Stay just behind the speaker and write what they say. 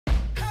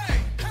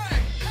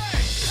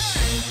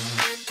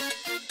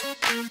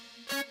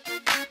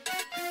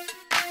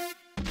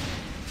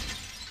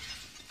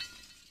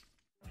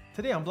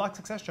Today on Blog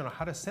Success Journal,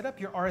 how to set up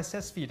your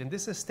RSS feed. And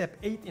this is step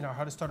 8 in our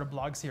How to Start a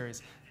Blog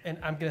series. And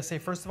I'm going to say,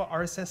 first of all,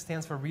 RSS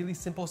stands for Really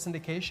Simple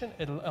Syndication.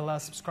 It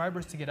allows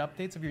subscribers to get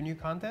updates of your new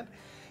content.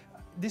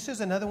 This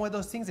is another one of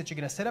those things that you're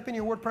going to set up in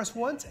your WordPress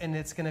once, and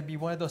it's going to be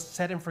one of those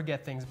set and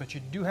forget things, but you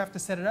do have to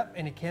set it up,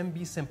 and it can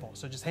be simple.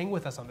 So just hang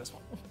with us on this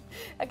one.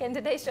 Again,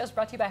 today's show is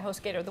brought to you by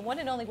HostGator, the one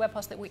and only web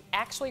host that we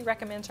actually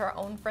recommend to our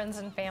own friends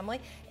and family.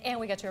 And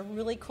we got you a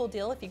really cool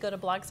deal. If you go to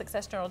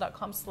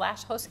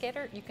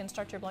blogsuccessjournal.com/HostGator, you can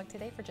start your blog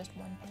today for just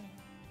 $1.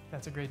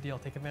 That's a great deal.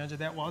 Take advantage of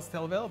that while it's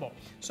still available.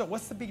 So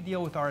what's the big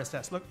deal with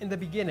RSS? Look, in the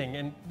beginning,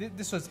 and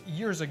this was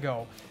years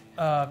ago,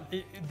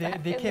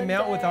 they came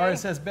out with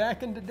RSS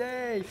back in the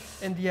day.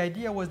 And the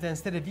idea was that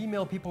instead of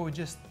email, people would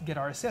just get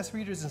RSS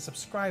readers and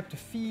subscribe to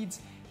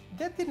feeds.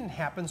 That didn't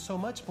happen so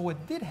much, but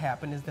what did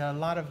happen is that a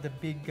lot of the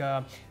big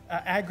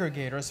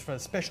aggregators for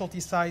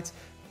specialty sites,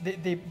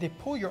 they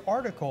pull your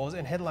articles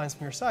and headlines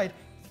from your site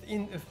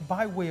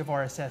by way of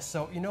RSS.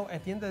 So, you know,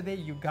 at the end of the day,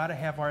 you got to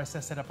have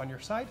RSS set up on your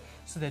site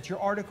so that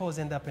your articles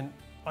end up on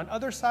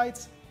other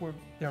sites where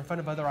they're in front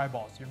of other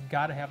eyeballs. You've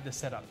got to have this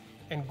set up.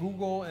 And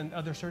Google and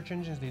other search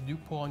engines, they do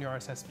pull on your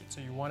RSS feed, so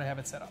you want to have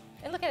it set up.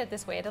 And look at it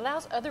this way. It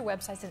allows other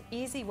websites an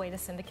easy way to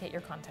syndicate your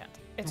content.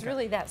 It's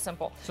really that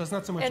simple. So it's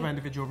not so much about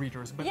individual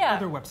readers, but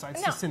other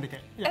websites to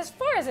syndicate. Yeah. As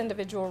far as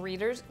individual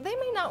readers, they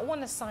may not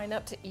want to sign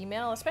up to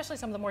email, especially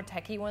some of the more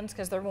techie ones,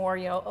 because they're more,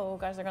 you know, oh,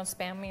 guys, they're going to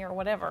spam me or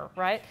whatever,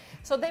 right?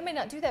 So they may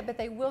not do that, but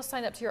they will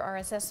sign up to your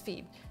RSS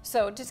feed.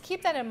 So just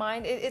keep that in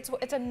mind. It's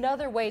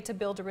another way to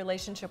build a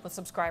relationship with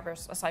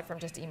subscribers aside from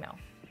just email.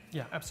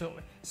 Yeah,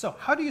 absolutely. So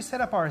how do you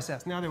set up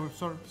RSS? Now that we've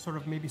sort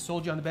of maybe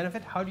sold you on the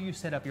benefit, how do you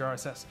set up your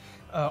RSS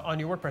on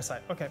your WordPress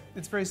site? Okay,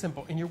 it's very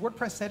simple. In your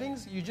WordPress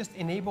settings, you just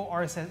enable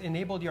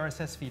the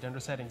RSS feed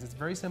under settings. It's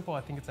very simple. I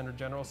think it's under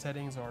general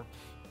settings, or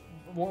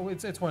well,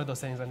 it's one of those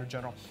settings under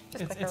general.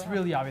 It's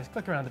really obvious.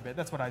 Click around a bit.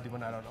 That's what I do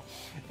when I don't know.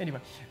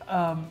 Anyway,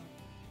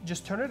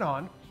 just turn it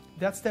on.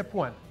 That's step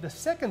 1. The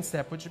second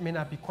step, which may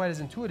not be quite as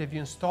intuitive,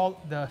 you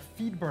install the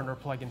FeedBurner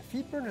plugin.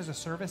 FeedBurner is a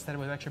service that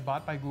was actually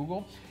bought by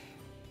Google.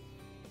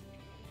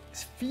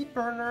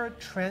 FeedBurner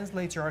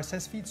translates your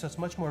RSS feed so it's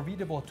much more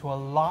readable to a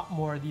lot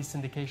more of these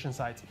syndication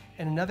sites.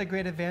 And another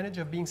great advantage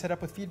of being set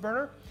up with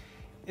FeedBurner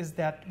is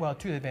that, well,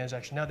 two advantages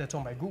actually. Now that it's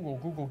owned by Google,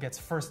 Google gets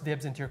first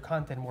dibs into your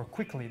content more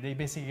quickly. They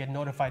basically get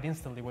notified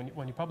instantly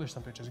when you publish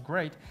something, which is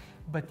great.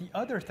 But the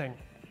other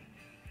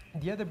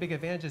big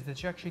advantage is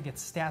that you actually get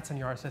stats on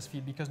your RSS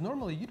feed, because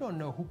normally you don't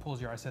know who pulls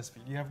your RSS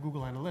feed. You have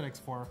Google Analytics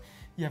for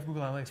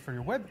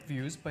your web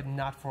views, but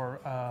not for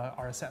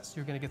RSS.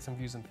 You're going to get some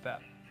views into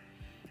that.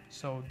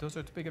 So those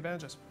are the big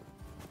advantages.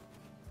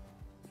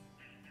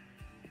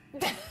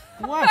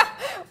 What?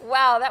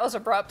 Wow, that was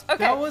abrupt. Okay.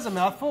 That was a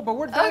mouthful, but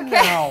we're done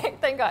now.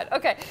 Thank God.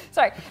 Okay,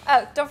 sorry.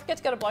 Don't forget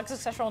to go to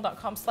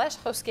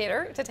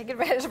blogsuccessjournal.com/HostGator to take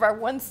advantage of our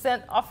 1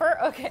 cent offer.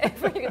 Okay,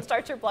 where you can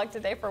start your blog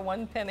today for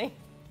 1 penny.